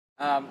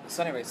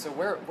So anyway, so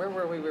where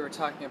were we? We were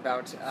talking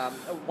about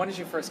when did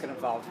you first get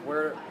involved?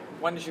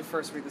 When did you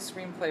first read the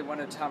screenplay? When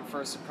did Tom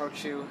first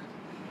approach you?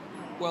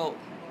 Well,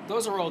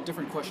 those are all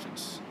different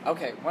questions.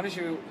 Okay, when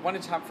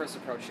did Tom first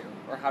approach you,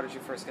 or how did you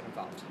first get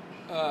involved?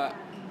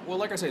 Well,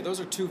 like I say, those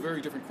are two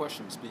very different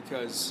questions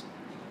because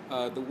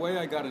the way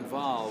I got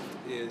involved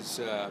is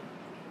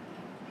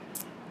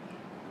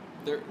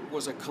there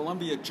was a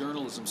Columbia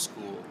Journalism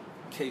School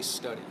case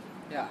study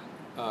Yeah,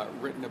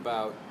 written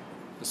about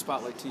the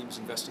Spotlight Team's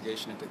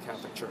investigation into the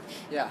Catholic Church.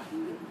 yeah,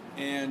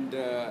 And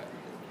the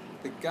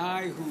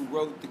guy who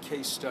wrote the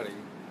case study,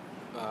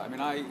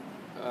 I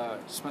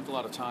spent a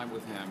lot of time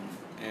with him,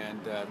 and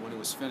when it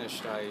was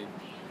finished, I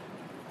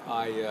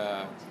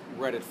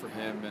read it for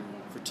him and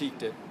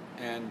critiqued it.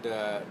 And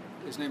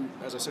his name,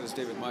 as I said, is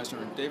David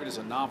Meisner, and David is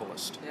a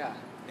novelist. yeah.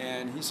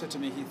 And he said to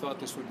me he thought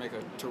this would make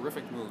a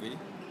terrific movie,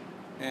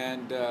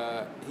 and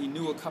he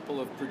knew a couple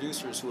of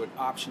producers who had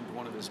optioned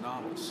one of his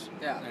novels.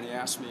 Yeah. And he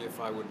asked me if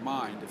I would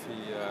mind if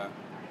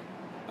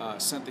he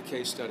sent the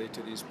case study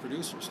to these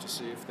producers to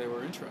see if they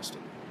were interested.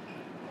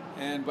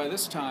 And by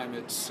this time,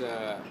 it's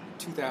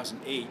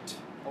 2008,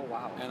 Oh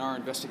wow. and our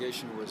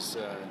investigation was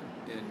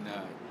in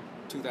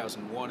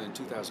 2001 and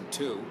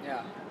 2002.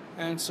 Yeah,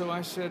 And so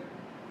I said,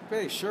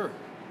 hey, sure,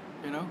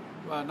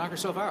 knock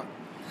yourself out.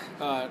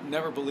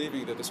 Never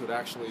believing that this would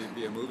actually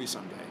be a movie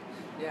someday.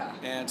 yeah,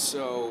 And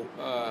so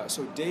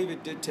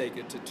David did take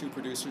it to two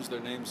producers. Their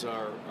names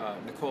are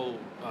Nicole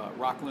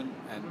Rockland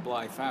and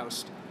Bly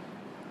Faust.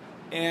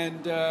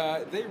 And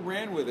they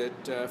ran with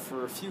it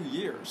for a few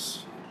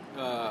years.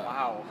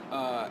 wow.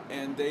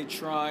 And they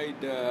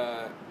tried,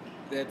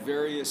 they had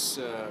various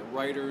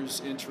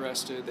writers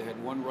interested. They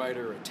had one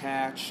writer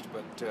attached,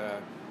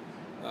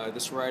 but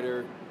this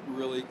writer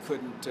really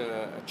couldn't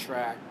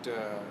attract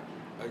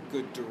a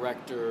good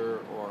director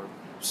or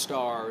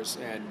stars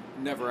and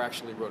never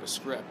actually wrote a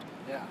script.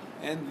 Yeah,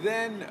 And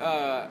then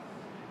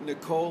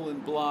Nicole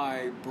and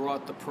Bly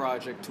brought the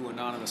project to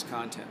anonymous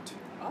content.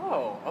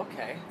 oh,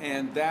 okay.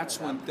 And that's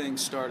when things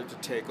started to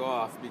take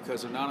off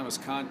because anonymous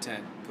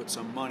content put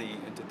some money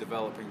into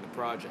developing the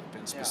project.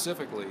 And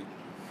specifically,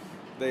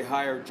 they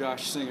hired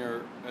Josh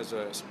Singer as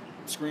a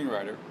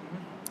screenwriter,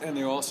 and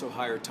they also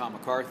hired Tom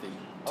McCarthy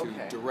to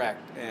Okay.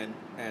 direct. And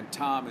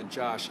Tom and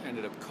Josh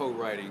ended up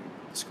co-writing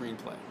the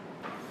screenplay.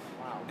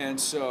 Wow. And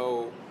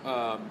so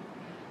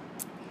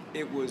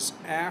it was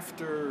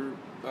after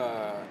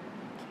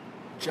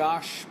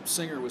Josh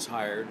Singer was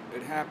hired.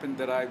 It happened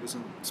that I was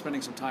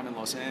spending some time in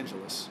Los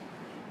Angeles,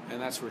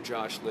 and that's where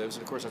Josh lives.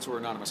 And of course, that's where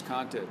Anonymous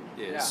Content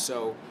is. Yeah.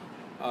 So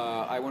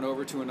I went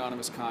over to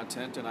Anonymous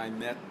Content, and I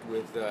met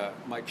with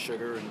Mike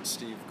Sugar and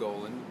Steve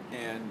Golan,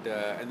 and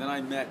then I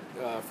met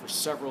for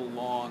several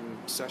long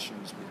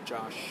sessions with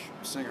Josh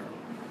Singer.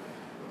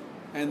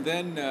 And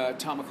then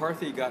Tom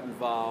McCarthy got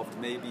involved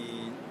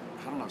maybe,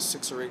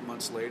 6 or 8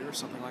 months later,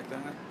 something like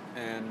that.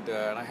 And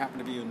I happened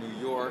to be in New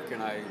York,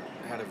 and I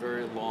had a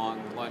very long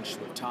lunch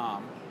with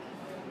Tom.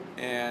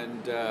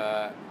 And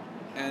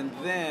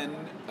then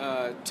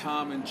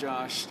Tom and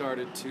Josh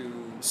started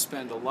to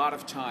spend a lot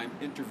of time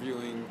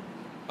interviewing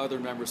other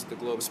members of the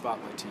Globe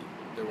Spotlight team.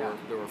 There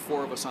were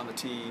 4 of us on the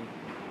team,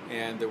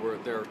 and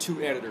there are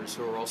 2 editors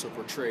who are also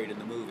portrayed in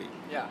the movie.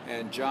 Yeah.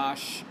 And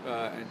Josh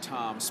and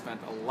Tom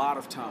spent a lot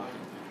of time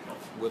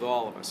with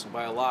all of us. And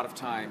by a lot of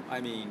time, I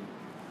mean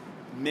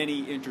many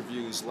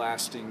interviews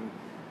lasting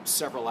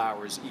several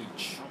hours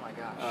each. Oh my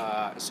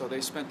gosh. So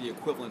they spent the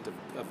equivalent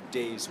of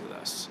days with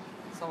us.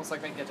 It's almost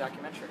like making a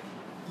documentary.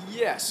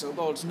 Yes,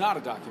 although it's not a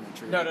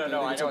documentary. No, I think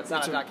know it's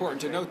not a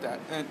important to documentary. note that,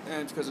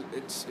 and because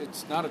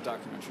it's not a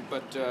documentary.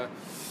 But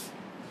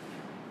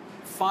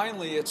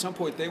finally, at some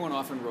point, they went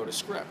off and wrote a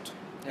script,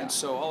 Yeah. and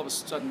so all of a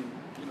sudden,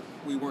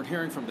 we weren't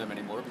hearing from them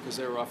anymore because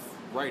they were off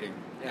writing.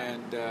 Yeah.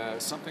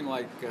 And something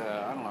like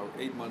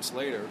 8 months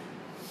later,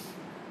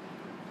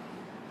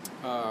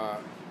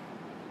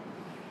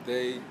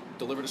 they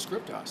delivered a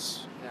script to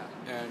us.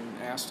 Yeah. And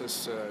asked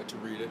us to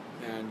read it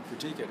and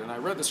critique it. And I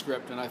read the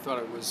script, and I thought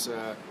it was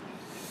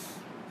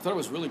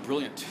really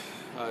brilliant.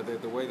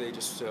 The way they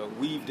just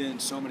weaved in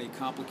so many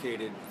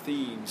complicated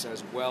themes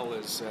as well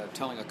as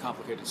telling a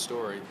complicated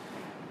story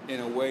in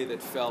a way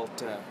that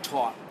felt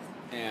taut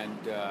and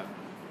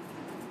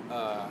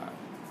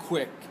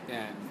quick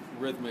and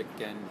rhythmic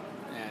and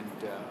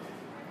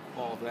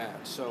all of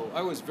that. So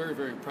I was very,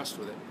 very impressed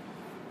with it.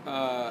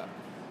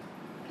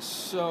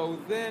 So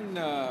then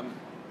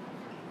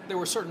there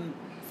were certain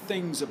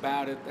things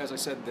about it, as I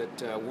said,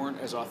 that weren't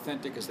as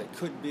authentic as they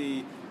could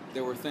be.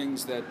 There were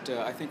things that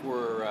I think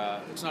were,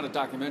 it's not a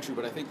documentary,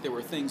 but I think there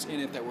were things in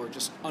it that were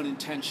just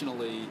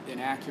unintentionally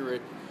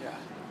inaccurate. Yeah.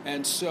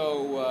 And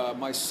so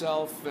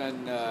myself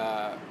and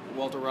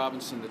Walter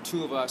Robinson, the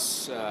 2 of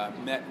us,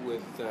 met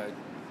with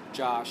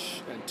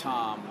Josh and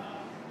Tom,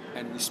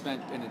 and we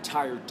spent an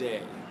entire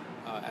day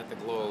at the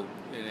Globe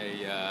in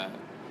a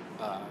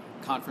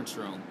conference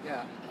room,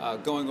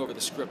 going over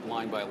the script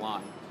line by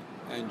line,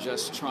 and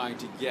just trying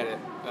to get it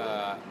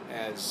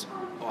as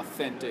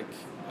authentic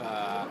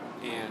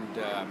and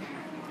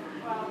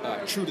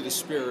true to the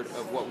spirit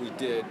of what we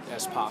did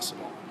as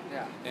possible.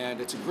 Yeah. And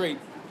it's a great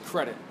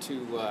credit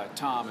to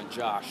Tom and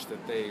Josh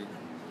that they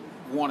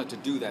wanted to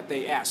do that.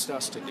 They asked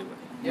us to do it.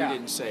 Yeah. We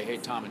didn't say, hey,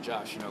 Tom and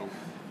Josh,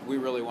 we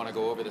really want to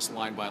go over this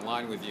line by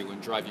line with you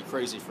and drive you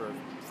crazy for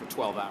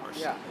 12 hours.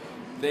 Yeah.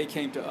 They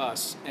came to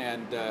us,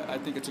 and I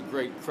think it's a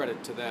great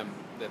credit to them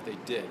that they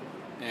did.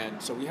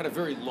 And so we had a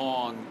very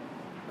long,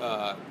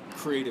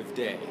 creative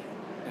day,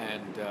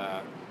 and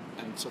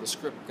so the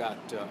script got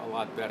a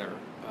lot better.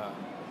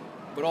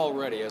 But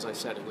already, as I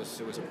said, it was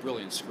a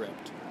brilliant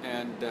script.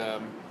 And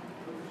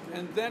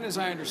then, as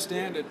I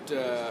understand it,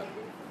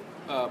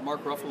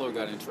 Mark Ruffalo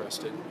got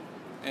interested,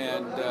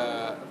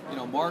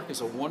 and Mark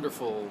is a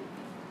wonderful,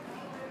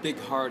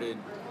 big-hearted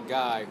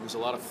guy who's a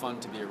lot of fun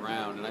to be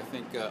around, and I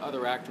think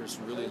other actors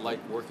really like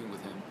working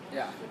with him.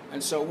 Yeah.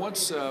 And so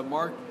once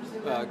Mark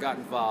got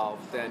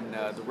involved, then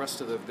the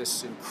rest of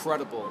this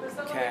incredible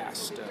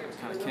cast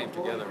kind of came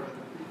together,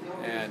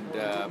 and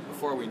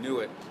before we knew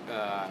it,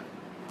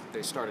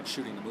 they started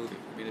shooting the movie.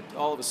 I mean,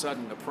 all of a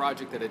sudden, a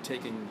project that had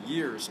taken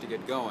years to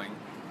get going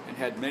and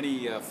had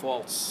many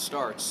false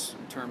starts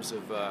in terms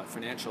of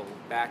financial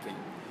backing,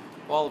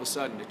 all of a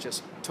sudden it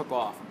just took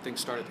off and things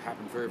started to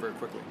happen very, very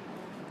quickly.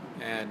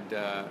 And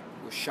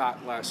it was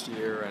shot last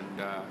year,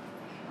 and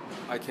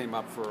I came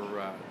up for,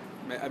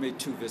 I made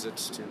 2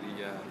 visits to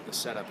the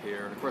setup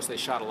here. And of course, they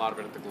shot a lot of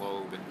it at the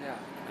Globe,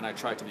 and I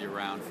tried to be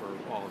around for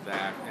all of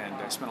that. And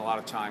I spent a lot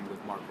of time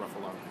with Mark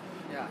Ruffalo.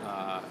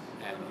 Yeah.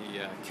 And he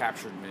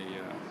captured me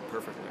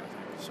perfectly,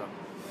 I think.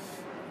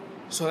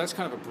 So that's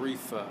kind of a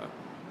brief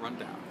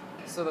rundown.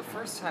 So the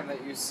first time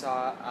that you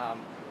saw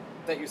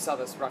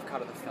this rough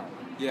cut of the film,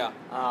 Yeah.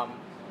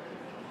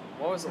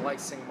 what was it like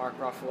seeing Mark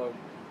Ruffalo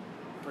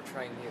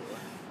portraying you?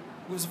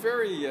 It was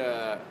very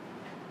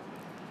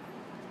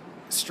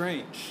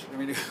strange. I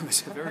mean, it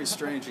was a very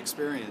strange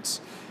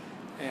experience.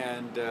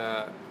 And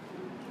the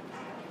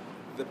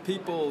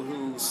people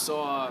who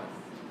saw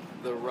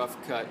the rough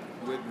cut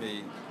with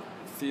me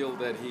feel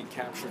that he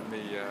captured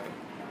me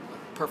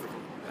perfectly,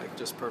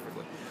 just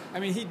perfectly. I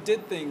mean, he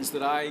did things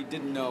that I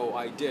didn't know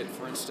I did.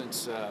 For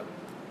instance,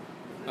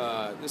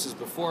 this is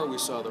before we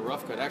saw the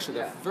rough cut. Actually,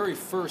 the very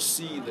first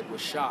scene that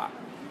was shot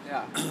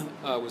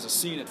was a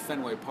scene at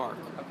Fenway Park.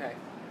 Okay.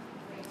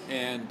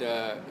 And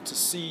it's a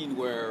scene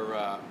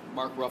where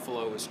Mark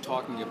Ruffalo is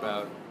talking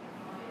about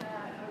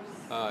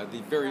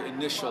the very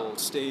initial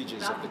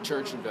stages of the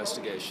church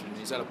investigation.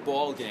 He's at a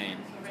ball game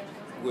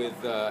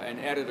with an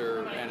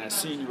editor and a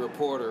senior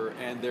reporter,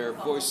 and they're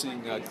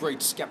voicing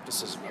great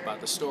skepticism about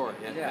the story.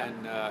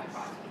 And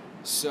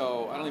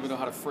so I don't even know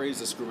how to phrase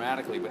this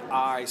grammatically, but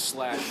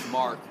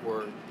I/Mark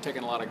were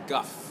taking a lot of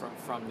guff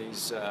from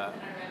these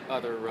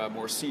other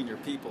more senior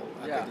people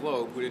at the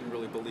Globe who didn't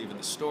really believe in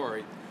the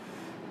story.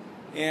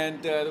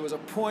 And there was a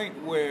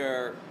point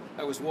where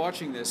I was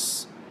watching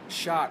this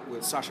shot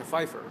with Sasha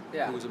Pfeiffer,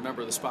 who was a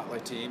member of the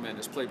Spotlight team and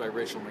is played by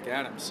Rachel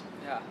McAdams.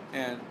 Yeah.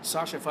 And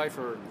Sasha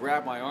Pfeiffer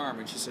grabbed my arm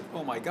and she said,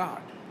 "Oh my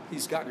God,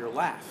 he's got your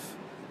laugh."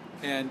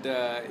 And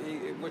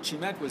what she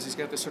meant was he's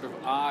got this sort of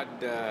odd,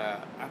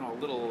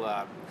 little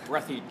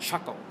breathy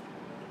chuckle.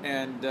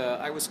 And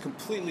I was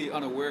completely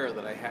unaware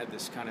that I had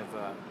this kind of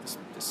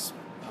this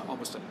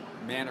almost a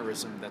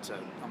mannerism that's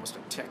almost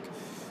a tick.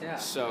 Yeah.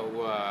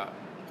 So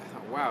I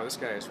thought, wow, this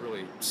guy has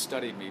really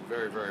studied me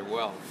very, very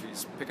well.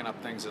 He's picking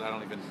up things that I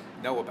don't even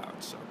know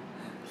about. So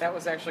that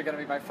was actually going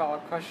to be my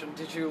follow-up question.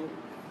 Did you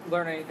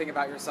learn anything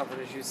about yourself, or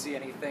did you see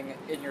anything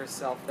in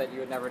yourself that you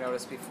had never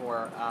noticed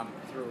before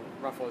through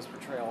Ruffalo's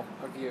portrayal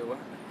of you?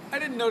 I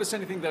didn't notice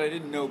anything that I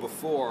didn't know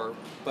before,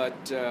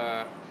 but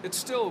it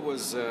still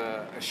was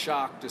a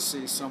shock to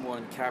see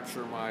someone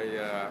capture my,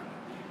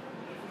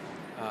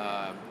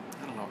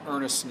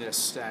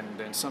 earnestness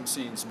and in some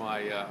scenes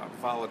my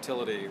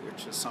volatility,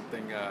 which is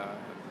something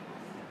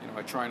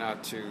I try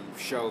not to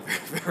show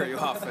very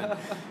often,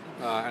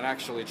 and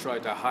actually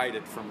tried to hide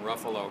it from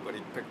Ruffalo, but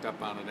he picked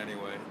up on it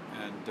anyway,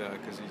 and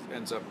because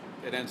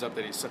it ends up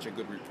that he's such a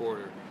good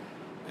reporter,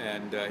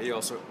 and he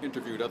also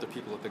interviewed other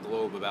people at the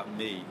Globe about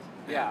me,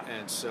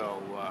 and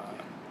so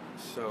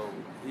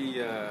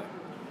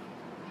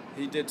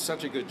he did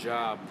such a good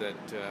job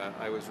that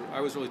I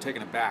was really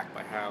taken aback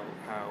by how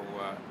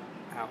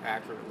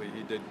accurately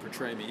he did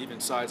portray me, even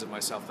sides of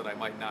myself that I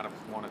might not have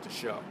wanted to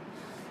show.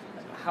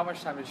 How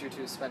much time did you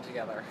two spend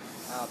together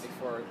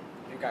before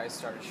you guys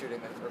started shooting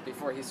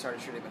before he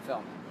started shooting the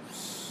film?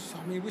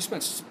 I mean, we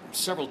spent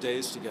several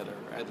days together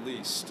at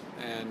least,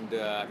 and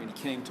he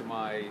came to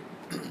my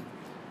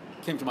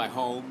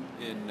home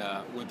in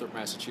Winthrop,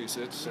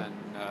 Massachusetts, and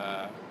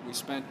we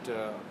spent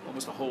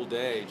almost a whole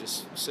day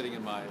just sitting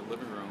in my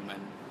living room.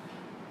 And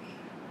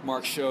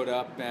Mark showed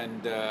up,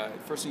 and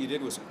first thing he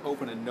did was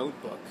open a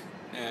notebook,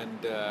 and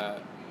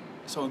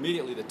so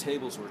immediately the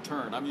tables were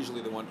turned. I'm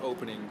usually the one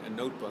opening a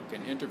notebook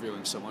and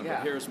interviewing someone,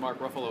 but here's Mark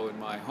Ruffalo in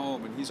my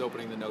home, and he's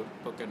opening the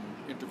notebook and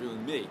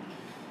interviewing me.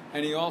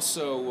 And he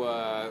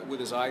also, with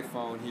his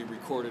iPhone, he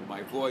recorded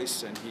my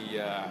voice, and he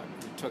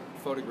took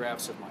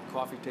photographs of my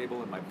coffee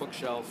table and my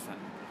bookshelf,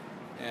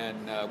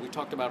 And we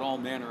talked about all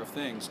manner of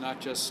things,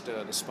 not just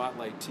the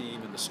Spotlight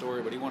team and the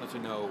story, but he wanted to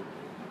know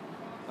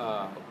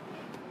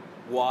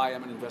why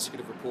I'm an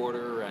investigative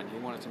reporter, and he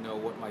wanted to know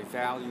what my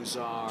values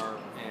are,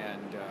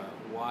 and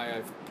why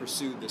I've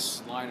pursued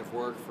this line of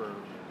work for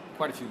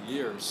quite a few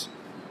years.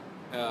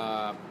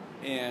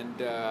 And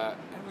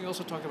we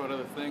also talked about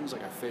other things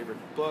like our favorite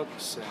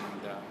books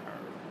and our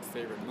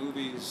favorite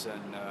movies,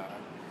 and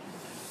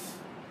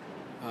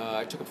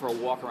I took him for a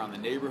walk around the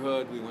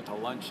neighborhood. We went to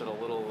lunch at a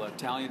little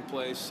Italian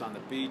place on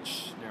the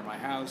beach near my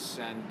house,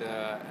 and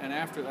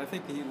after, I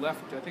think he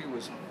left, I think it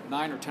was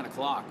 9 or 10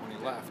 o'clock when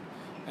he left.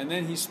 And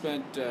then he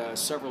spent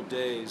several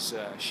days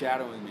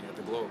shadowing me at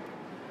the Globe.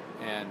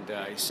 And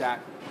he sat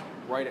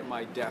right at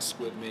my desk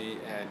with me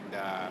and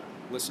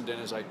listened in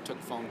as I took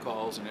phone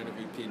calls and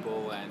interviewed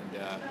people. And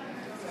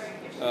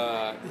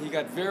he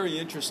got very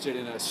interested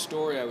in a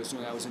story I was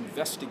doing. I was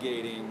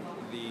investigating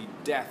the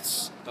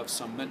deaths of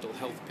some mental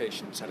health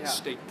patients at a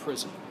state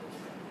prison.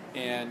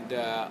 And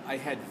I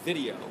had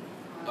video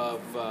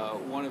of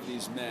one of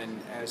these men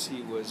as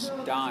he was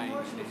dying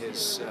in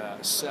his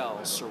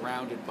cell,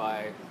 surrounded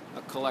by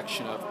a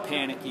collection of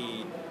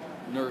panicky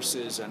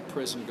nurses and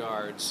prison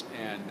guards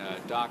and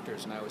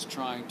doctors, and I was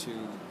trying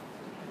to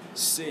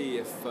see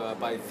if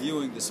by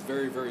viewing this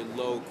very, very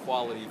low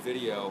quality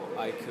video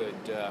I could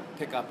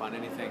pick up on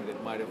anything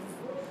that might have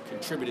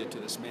contributed to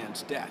this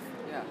man's death.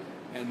 Yeah.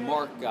 And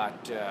Mark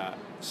got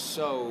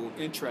so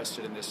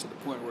interested in this to the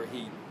point where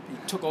he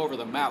took over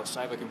the mouse.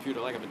 I have a computer,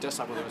 like I have a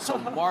desktop with him, so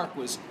Mark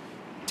was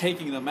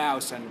taking the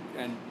mouse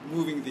and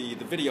moving the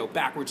video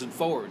backwards and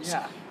forwards.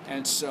 Yeah.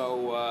 And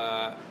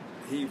so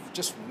he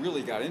just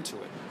really got into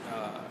it.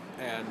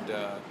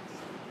 Of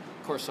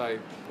course,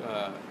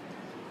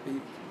 he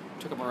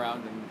took him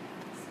around and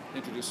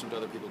introduced him to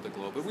other people at the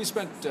Globe. But we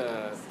spent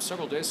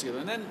several days together.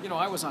 And then,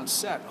 I was on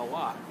set a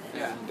lot.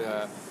 Yeah.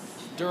 And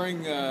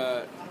during,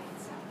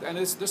 and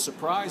this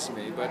surprised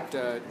me,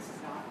 but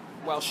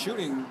while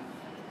shooting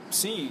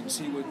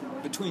scenes,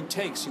 between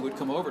takes, he would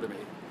come over to me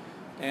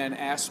and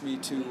ask me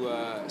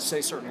to say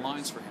certain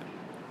lines for him.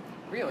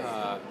 Really?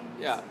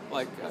 Yeah,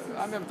 like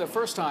I remember the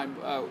first time,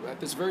 at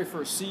this very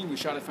first scene we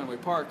shot at Fenway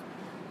Park,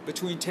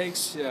 between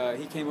takes,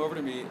 he came over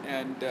to me,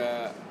 and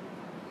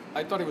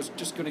I thought he was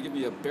just going to give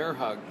me a bear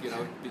hug,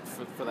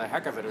 for the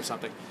heck of it or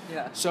something.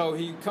 Yeah. So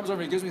he comes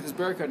over and he gives me this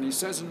bear hug, and he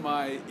says in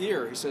my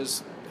ear, he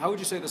says, "How would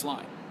you say this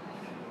line?"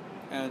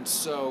 And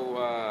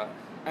so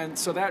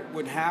that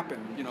would happen,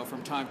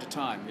 from time to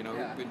time.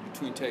 In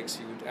between takes,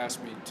 he would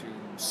ask me to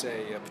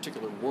say a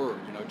particular word.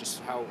 Just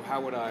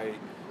how would I,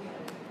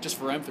 just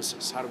for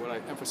emphasis, how would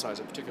I emphasize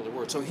a particular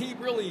word? So he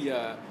really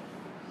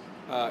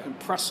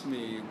impressed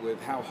me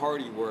with how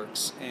hard he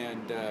works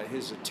and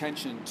his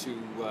attention to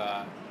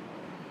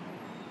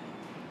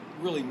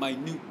really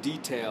minute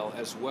detail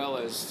as well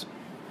as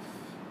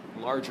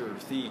larger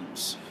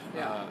themes.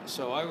 Yeah.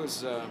 So I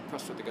was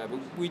impressed with the guy, but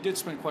we did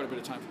spend quite a bit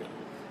of time together.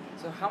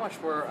 So how much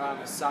were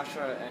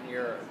Sasha and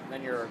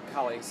your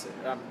colleagues,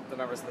 the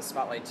members of the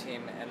Spotlight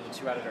team and the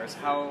two editors,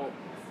 how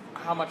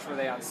much were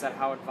they on set?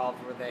 How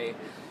involved were they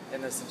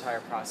in this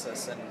entire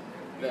process, and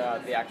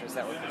the actors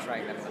that were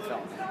portraying them in the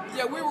film?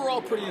 Yeah, we were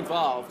all pretty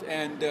involved,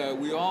 and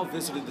we all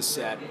visited the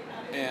set,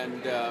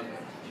 and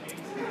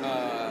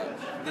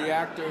the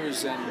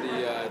actors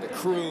and the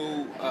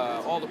crew,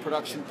 all the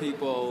production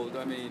people,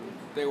 I mean,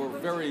 they were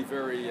very,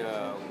 very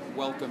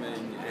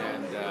welcoming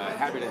and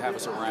happy to have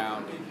us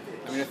around.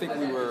 I mean, I think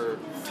we were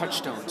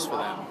touchstones for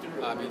them.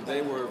 I mean,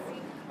 they were,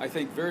 I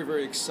think, very,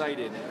 very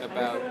excited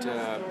about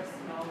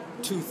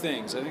two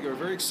things. I think they were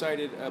very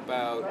excited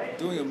about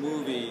doing a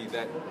movie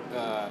that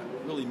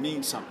really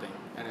means something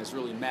and has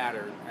really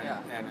mattered,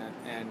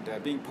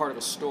 and being part of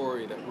a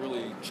story that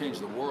really changed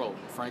the world,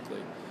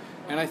 frankly.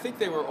 And I think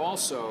they were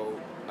also,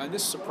 and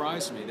this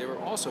surprised me, they were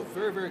also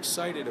very, very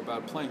excited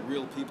about playing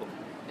real people.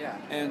 Yeah.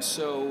 And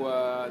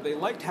so they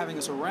liked having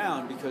us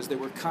around because they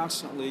were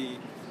constantly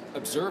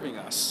observing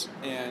us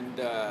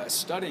and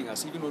studying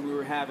us, even when we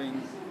were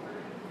having,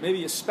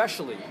 maybe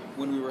especially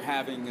when we were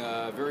having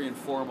very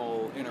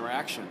informal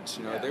interactions.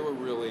 They were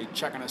really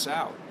checking us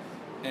out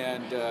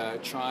and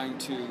trying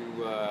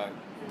to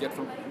get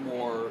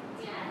more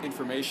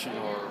information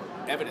or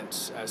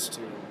evidence as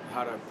to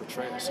how to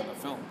portray us in the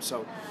film.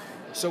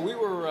 So we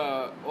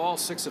were, all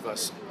six of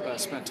us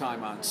spent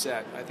time on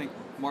set. I think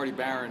Marty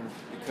Barron,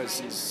 because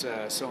he's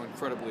so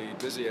incredibly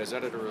busy as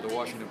editor of the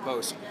Washington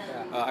Post,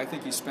 I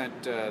think he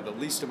spent the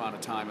least amount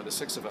of time of the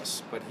six of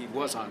us, but he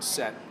was on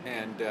set.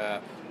 And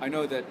I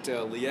know that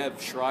Liev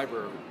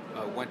Schreiber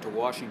went to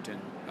Washington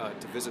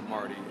to visit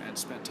Marty and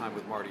spent time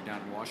with Marty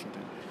down in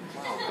Washington.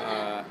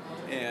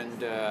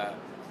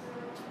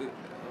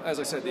 As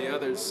I said, the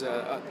others,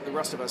 the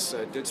rest of us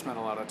did spend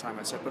a lot of time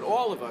on set, but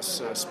all of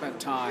us spent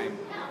time,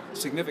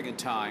 significant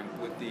time,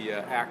 with the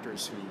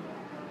actors who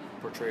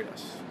portrayed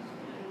us.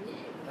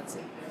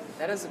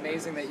 That is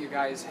amazing that you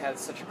guys had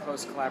such a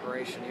close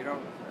collaboration. You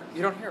don't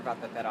You don't hear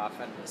about that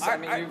often. So, I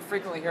mean, you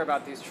frequently hear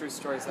about these true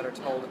stories that are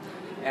told,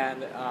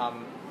 and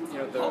you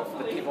know,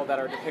 the people that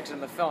are depicted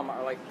in the film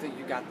are like,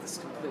 you got this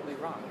completely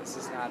wrong. This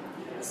is not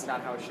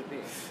how it should be.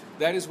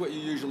 That is what you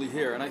usually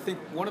hear, and I think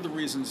one of the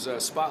reasons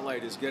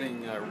Spotlight is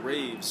getting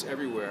raves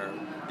everywhere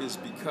is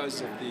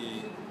because of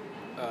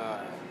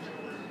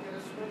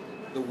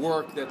the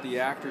work that the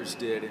actors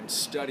did in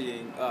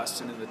studying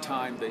us and in the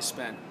time they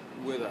spent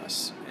with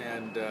us.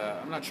 And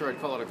I'm not sure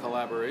I'd call it a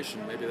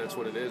collaboration. Maybe that's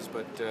what it is,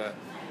 but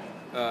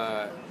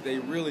they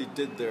really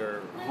did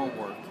their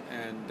homework,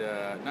 and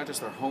not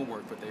just their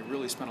homework, but they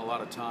really spent a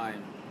lot of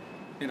time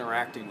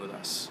interacting with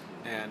us,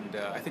 and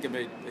I think it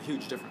made a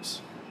huge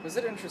difference. Was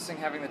it interesting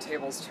having the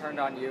tables turned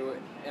on you,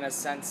 in a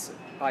sense,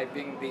 by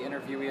being the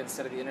interviewee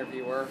instead of the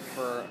interviewer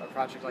for a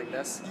project like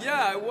this?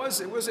 Yeah, it was.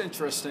 It was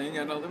interesting,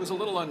 and it was a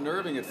little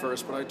unnerving at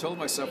first. But I told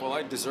myself, well,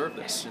 I deserve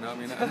this. You know, I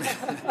mean,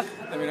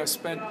 I've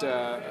spent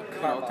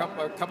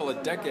a couple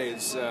of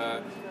decades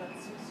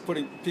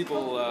putting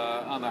people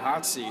on the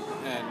hot seat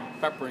and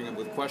peppering them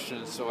with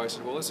questions. So I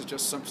said, well, this is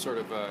just some sort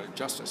of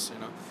justice, you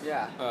know.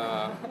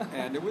 Yeah.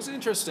 And it was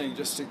interesting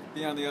just to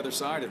be on the other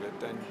side of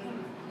it and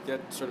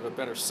get sort of a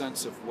better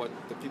sense of what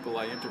the people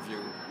I interview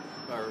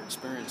are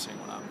experiencing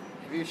when I'm.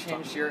 Have you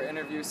changed your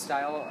interview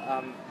style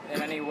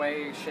in any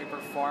way, shape, or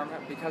form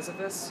because of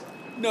this?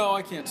 No,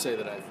 I can't say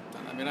that I've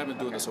done. I mean, I've been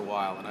doing this a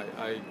while, and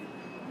I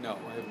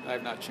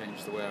have not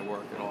changed the way I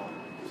work at all.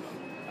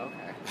 So.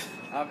 Okay.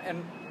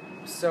 And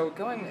so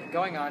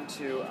going on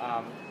to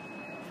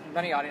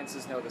many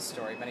audiences know this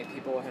story. Many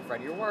people have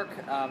read your work,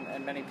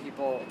 and many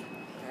people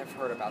have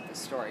heard about this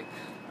story.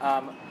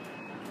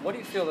 What do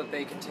you feel that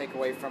they can take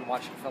away from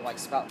watching a film like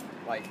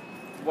Spotlight?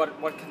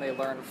 What can they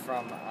learn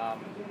from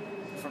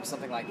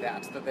something like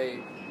that they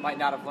might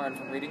not have learned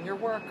from reading your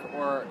work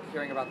or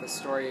hearing about the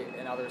story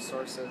in other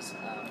sources?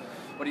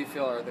 What do you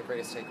feel are the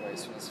greatest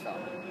takeaways from this film?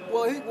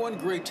 Well, I think one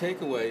great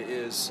takeaway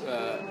is,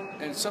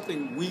 and it's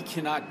something we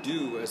cannot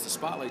do as the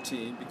Spotlight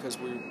team because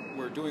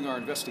we're doing our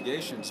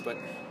investigations, but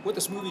what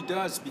this movie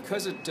does,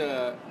 because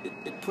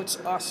it puts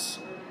us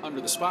under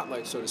the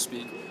spotlight, so to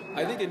speak,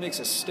 I think it makes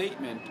a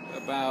statement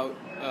about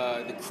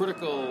the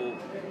critical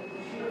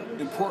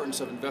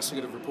importance of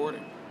investigative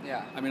reporting.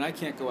 Yeah. I mean, I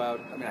can't go out,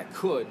 I mean, I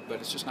could, but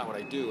it's just not what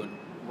I do, and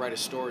write a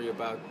story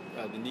about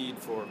the need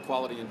for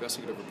quality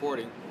investigative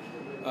reporting.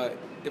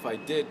 If I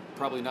did,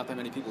 probably not that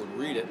many people would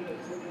read it.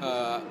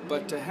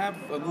 But to have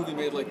a movie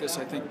made like this,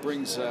 I think,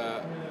 brings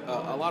a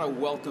lot of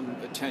welcome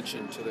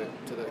attention to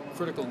the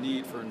critical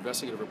need for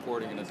investigative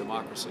reporting in a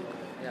democracy.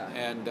 Yeah.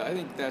 And I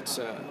think that's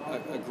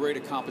a great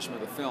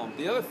accomplishment of the film.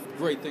 The other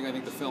great thing I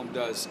think the film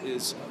does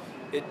is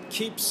it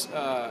keeps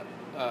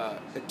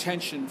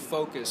attention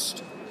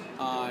focused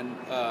on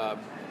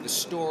the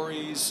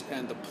stories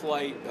and the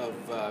plight of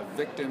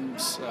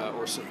victims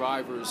or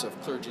survivors of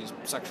clergy's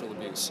sexual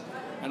abuse.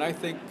 And I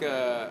think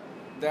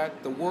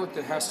that the work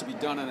that has to be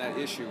done on that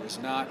issue is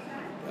not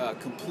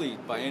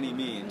complete by any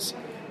means.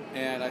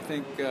 And I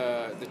think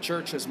the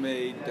church has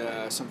made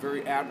some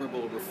very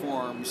admirable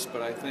reforms,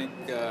 but I think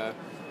the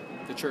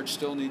church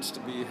still needs to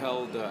be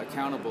held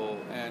accountable,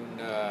 and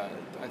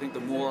I think the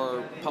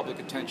more public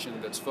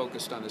attention that's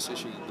focused on this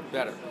issue, the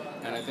better.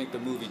 And I think the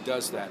movie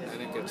does that. I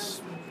think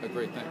it's a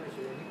great thing.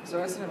 So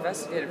as an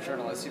investigative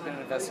journalist, you've been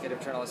an investigative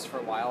journalist for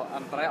a while,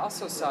 but I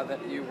also saw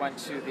that you went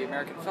to the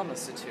American Film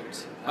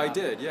Institute. I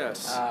did,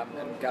 yes.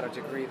 And got a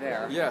degree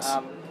there. Yes.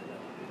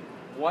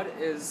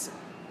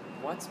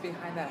 What's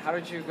behind that? How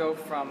did you go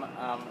from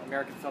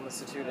American Film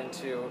Institute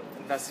into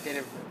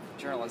investigative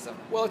journalism?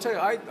 Well, I'll tell you,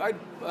 I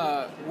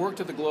worked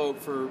at the Globe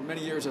for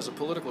many years as a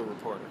political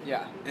reporter.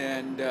 Yeah.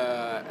 And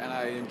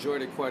I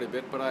enjoyed it quite a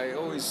bit, but I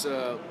always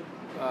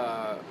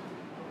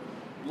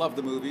loved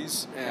the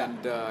movies,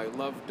 and I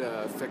loved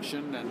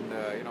fiction, and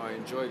I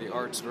enjoy the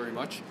arts very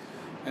much.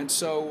 And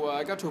so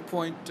I got to a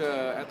point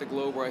at the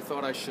Globe where I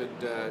thought I should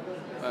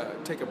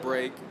take a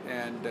break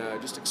and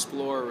just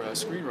explore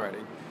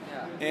screenwriting.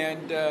 Yeah.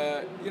 And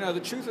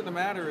the truth of the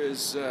matter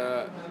is,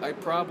 I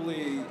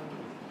probably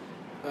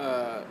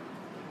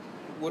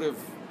would have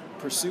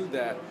pursued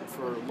that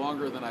for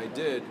longer than I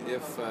did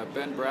if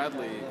Ben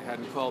Bradley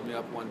hadn't called me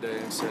up one day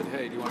and said,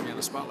 "Hey, do you want to be on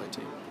the Spotlight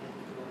team?"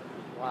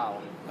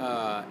 Wow.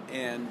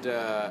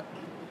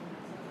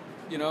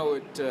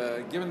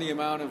 Given the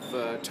amount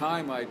of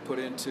time I'd put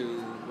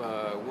into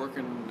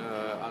working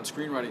on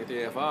screenwriting at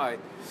the AFI,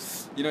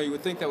 you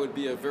would think that would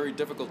be a very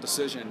difficult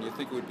decision. You'd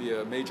think it would be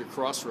a major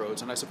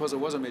crossroads, and I suppose it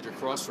was a major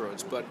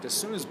crossroads. But as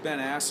soon as Ben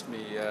asked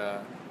me,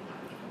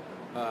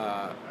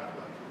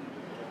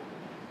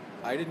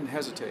 I didn't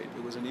hesitate.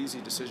 It was an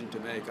easy decision to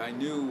make. I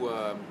knew.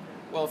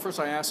 Well, first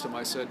I asked him.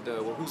 I said,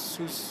 "Well, who's?"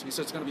 He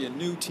said, "It's going to be a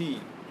new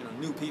team,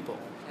 new people."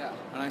 Yeah.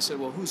 And I said,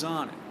 "Well, who's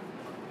on it?"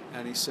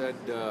 And he said,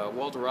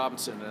 Walter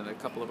Robinson and a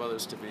couple of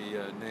others to be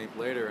named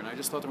later. And I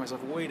just thought to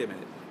myself, wait a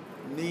minute,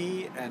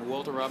 me and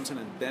Walter Robinson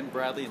and Ben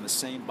Bradley in the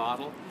same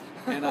bottle?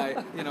 And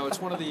it's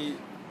one of the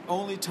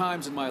only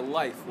times in my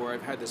life where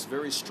I've had this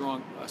very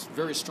strong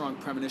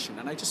premonition.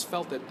 And I just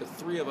felt that the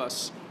three of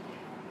us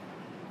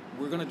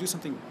were going to do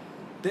something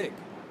big.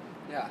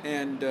 Yeah.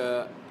 And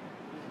a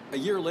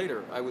year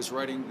later, I was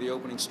writing the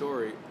opening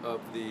story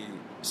of the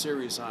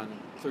series on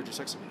clergy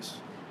sex abuse.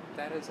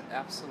 That is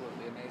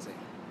absolutely amazing.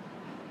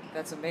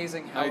 That's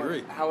amazing how I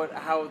agree.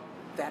 How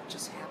that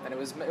just happened. It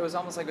was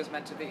almost like it was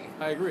meant to be.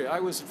 I agree. I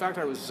was trying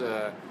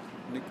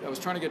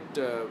to get.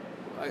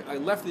 I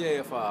left the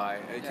AFI.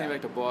 I came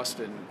back to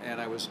Boston,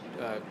 and I was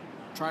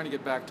trying to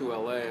get back to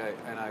LA.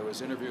 And I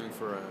was interviewing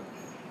for a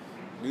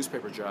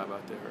newspaper job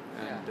out there,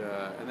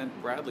 and then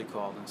Bradley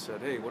called and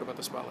said, "Hey, what about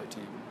the Spotlight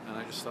team?" And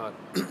I just thought,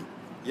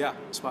 "Yeah,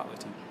 Spotlight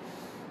team."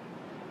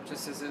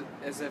 Just as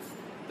if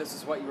this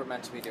is what you were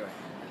meant to be doing.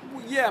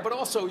 Well, yeah, but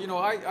also,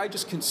 I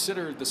just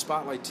considered the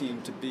Spotlight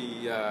team to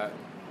be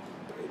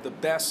the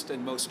best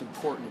and most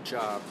important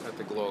job at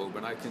the Globe,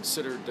 and I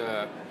considered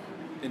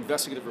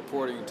investigative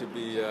reporting to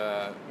be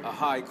a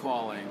high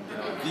calling,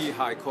 the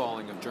high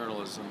calling of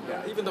journalism.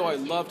 Yeah. Even though I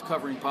loved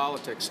covering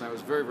politics and I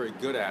was very, very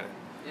good at it,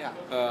 Yeah.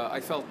 I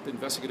felt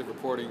investigative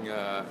reporting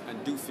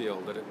and do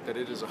feel that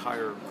it is a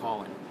higher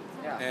calling.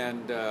 Yeah.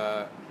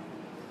 And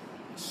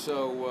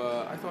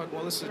so I thought,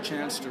 well, this is a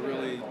chance to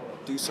really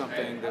do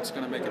something that's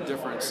going to make a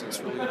difference, that's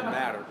really going to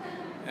matter.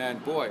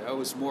 And boy, I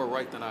was more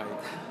right than I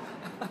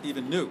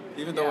even knew,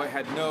 even though I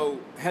had no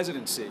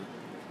hesitancy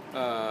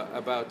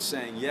about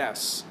saying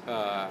yes,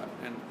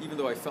 and even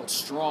though I felt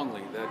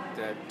strongly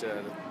that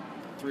the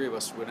three of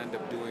us would end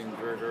up doing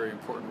very, very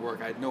important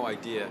work, I had no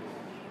idea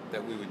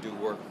that we would do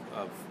work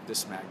of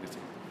this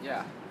magnitude.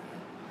 Yeah.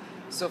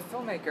 So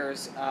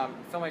filmmakers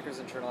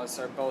and journalists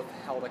are both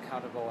held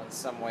accountable in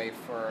some way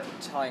for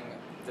telling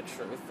the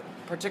truth,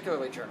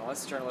 particularly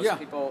journalists. Journalists,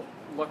 people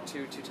look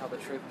to tell the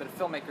truth, but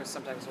filmmakers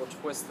sometimes will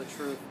twist the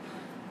truth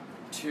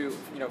to,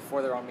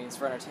 for their own means,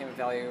 for entertainment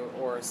value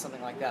or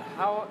something like that.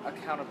 How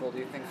accountable do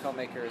you think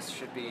filmmakers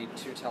should be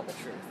to tell the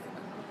truth?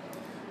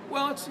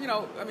 Well, it's,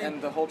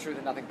 and the whole truth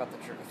and nothing but the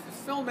truth.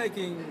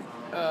 Filmmaking,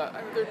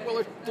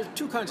 there's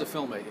two kinds of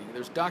filmmaking.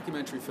 There's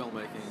documentary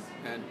filmmaking,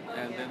 and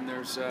then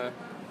there's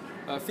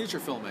feature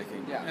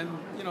filmmaking. Yeah. And,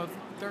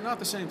 they're not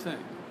the same thing.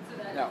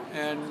 No.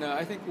 And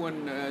I think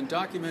when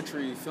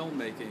documentary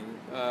filmmaking,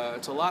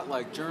 it's a lot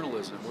like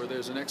journalism, where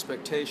there's an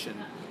expectation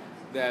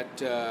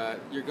that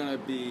you're going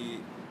to be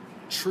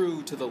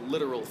true to the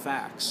literal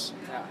facts.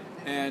 Yeah.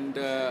 And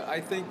I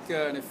think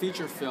in a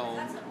feature film,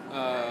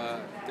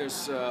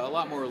 there's a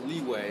lot more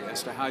leeway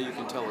as to how you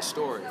can tell a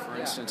story. For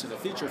instance, in a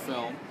feature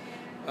film,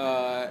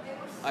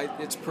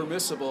 it's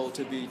permissible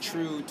to be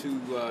true to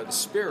the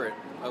spirit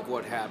of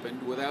what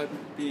happened without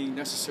being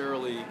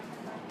necessarily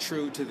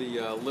true to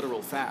the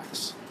literal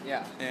facts.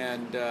 Yeah.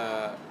 And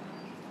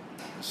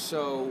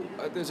so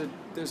I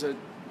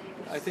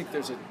think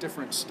there's a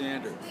different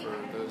standard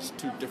for those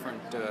two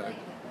different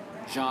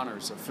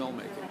genres of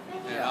filmmaking.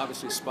 And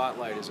obviously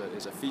Spotlight is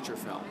a feature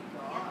film.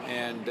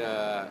 And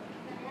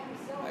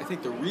I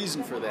think the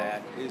reason for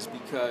that is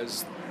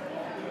because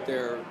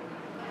they're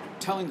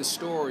telling the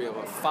story of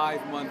a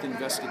 5-month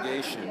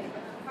investigation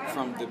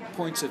from the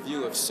points of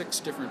view of 6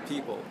 different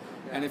people.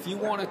 And if you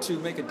wanted to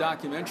make a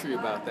documentary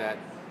about that,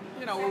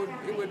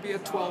 it would be a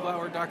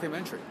 12-hour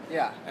documentary.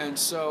 Yeah. And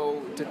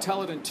so to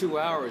tell it in 2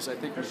 hours, I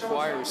think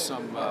requires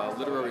some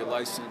literary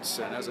license,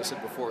 and as I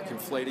said before,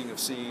 conflating of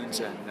scenes,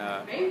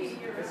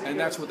 and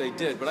that's what they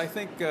did. But I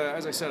think,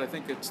 as I said, I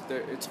think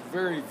it's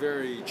very,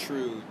 very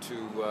true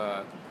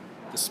to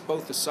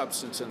both the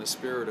substance and the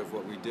spirit of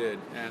what we did.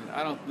 And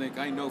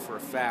I know for a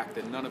fact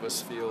that none of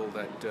us feel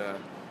that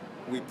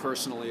we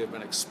personally have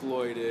been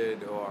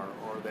exploited or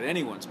that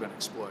anyone's been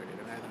exploited.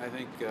 And I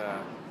think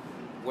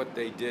what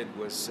they did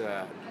was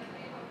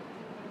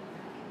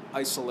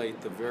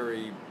isolate the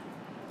very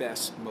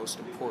best, most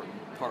important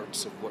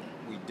parts of what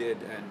we did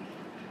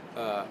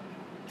and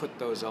put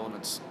those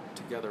elements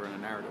together in a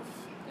narrative.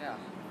 Yeah.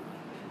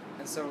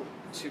 And so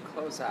to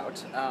close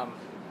out,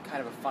 kind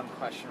of a fun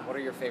question, what are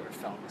your favorite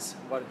films?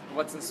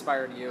 What's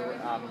inspired you?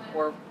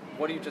 Or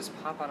what do you just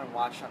pop on and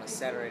watch on a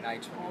Saturday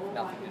night when you have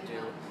nothing to do,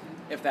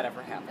 if that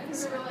ever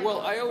happens? Well,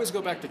 I always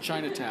go back to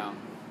Chinatown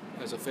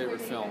as a favorite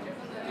film,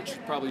 which is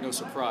probably no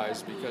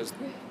surprise because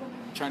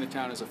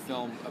Chinatown is a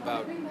film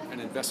about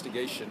an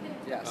investigation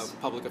of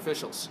public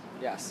officials.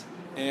 Yes.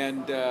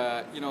 And,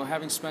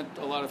 having spent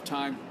a lot of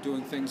time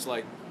doing things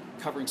like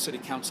covering city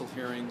council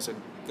hearings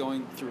and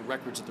going through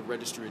records at the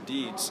Registry of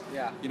Deeds,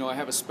 I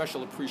have a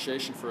special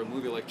appreciation for a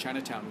movie like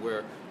Chinatown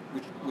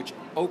which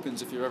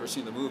opens, if you've ever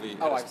seen the movie.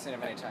 Oh, I've seen it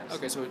many times.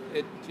 Okay, so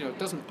it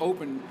doesn't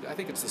open, I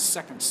think it's the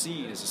second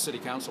scene is a city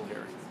council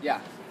hearing.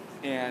 Yeah.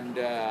 And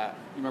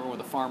you remember when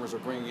the farmers were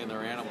bringing in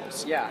their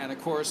animals. Yeah. And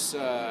of course,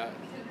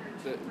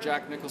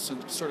 Jack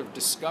Nicholson sort of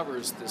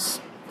discovers this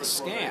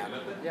scam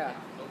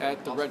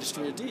at the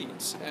Registry of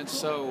Deeds. And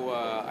so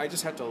I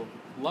just had to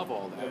love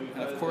all that.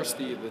 And of course,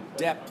 the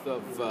depth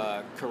of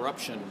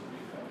corruption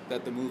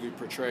that the movie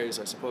portrays,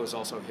 I suppose,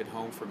 also hit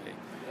home for me.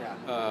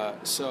 Yeah.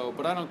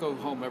 But I don't go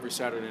home every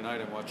Saturday night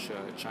and watch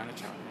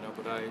Chinatown.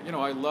 But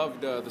I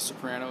loved The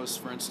Sopranos,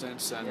 for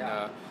instance, and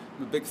I'm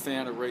a big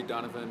fan of Ray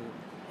Donovan.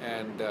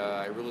 And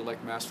I really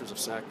like Masters of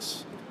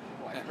Sex.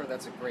 Oh, I've heard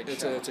that's a great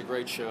It's show. it's a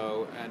great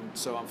show, and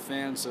so I'm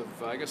fans of.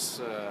 I guess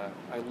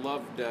I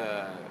loved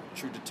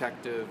True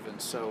Detective,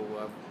 and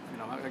so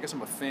I guess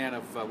I'm a fan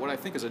of what I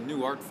think is a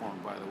new art form,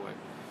 by the way,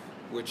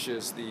 which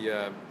is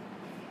the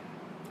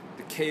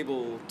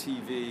cable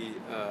TV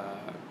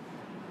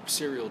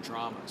serial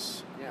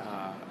dramas.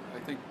 Yeah. I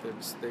think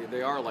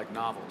they are like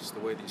novels, the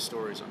way these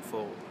stories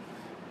unfold,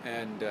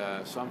 and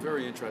so I'm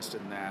very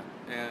interested in that.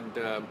 And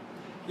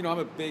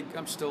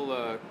I'm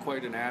still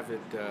quite an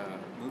avid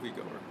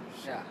moviegoer.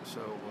 Yeah.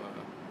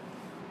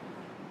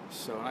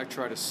 So I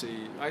try to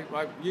see.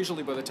 I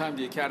usually, by the time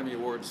the Academy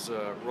Awards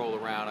roll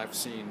around, I've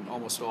seen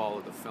almost all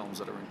of the films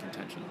that are in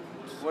contention.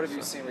 What have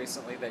you seen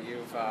recently that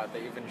you've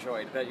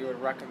enjoyed, that you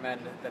would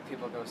recommend that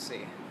people go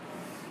see?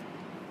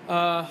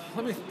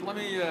 Let me.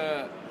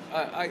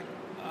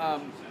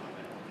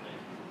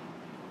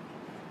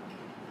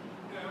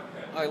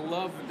 I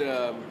loved.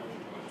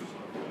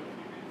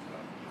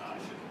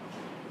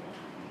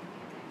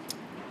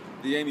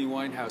 The Amy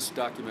Winehouse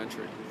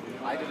documentary.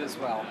 I did as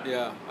well.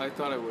 Yeah, I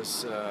thought it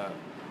was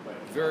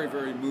very,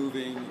 very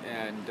moving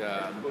and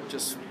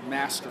just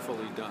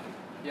masterfully done.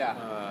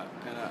 Yeah.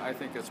 And I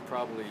think it's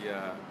probably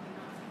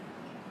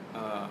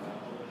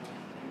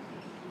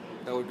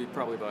that would be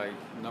probably my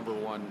number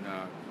one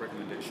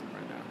recommendation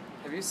right now.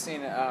 Have you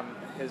seen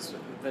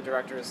the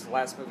director's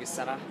last movie,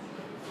 Senna?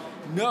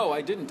 No,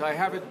 I didn't. I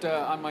have it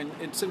on my.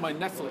 It's in my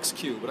Netflix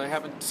queue, but I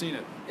haven't seen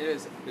it. It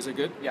is. Is it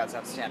good? Yeah, it's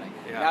outstanding.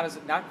 Yeah.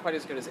 Not quite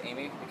as good as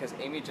Amy, because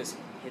Amy just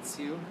hits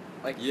you.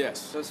 Like,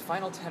 yes. Those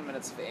final 10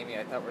 minutes of Amy,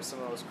 I thought were some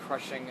of the most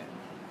crushing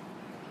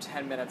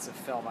 10 minutes of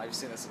film I've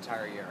seen this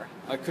entire year.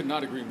 I could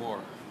not agree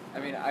more. I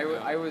mean,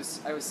 I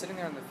was sitting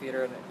there in the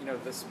theater,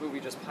 and this movie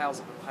just piles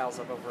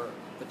up over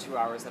the 2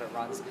 hours that it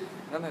runs. And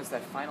then there's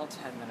that final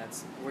 10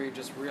 minutes where you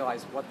just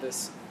realize what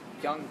this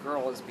young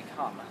girl has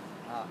become.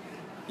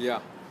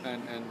 Yeah,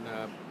 and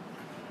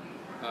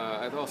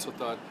I've also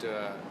thought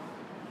the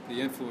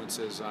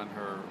influences on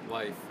her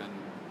life and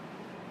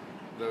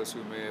those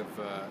who may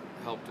have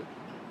helped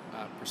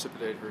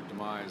precipitate her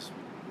demise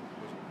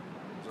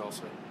was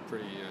also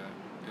pretty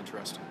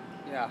interesting.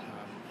 Yeah.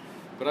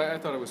 But I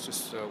thought it was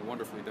just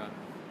wonderfully done.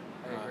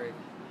 I agree.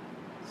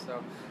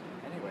 So,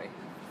 anyway,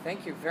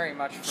 thank you very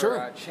much for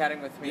Sure.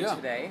 chatting with me Yeah.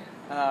 today.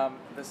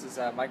 This is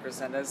Mike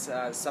Rezendes,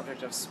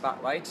 subject of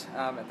Spotlight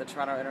at the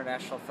Toronto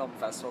International Film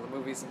Festival. The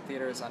movie's in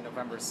theaters on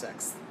November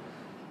 6th.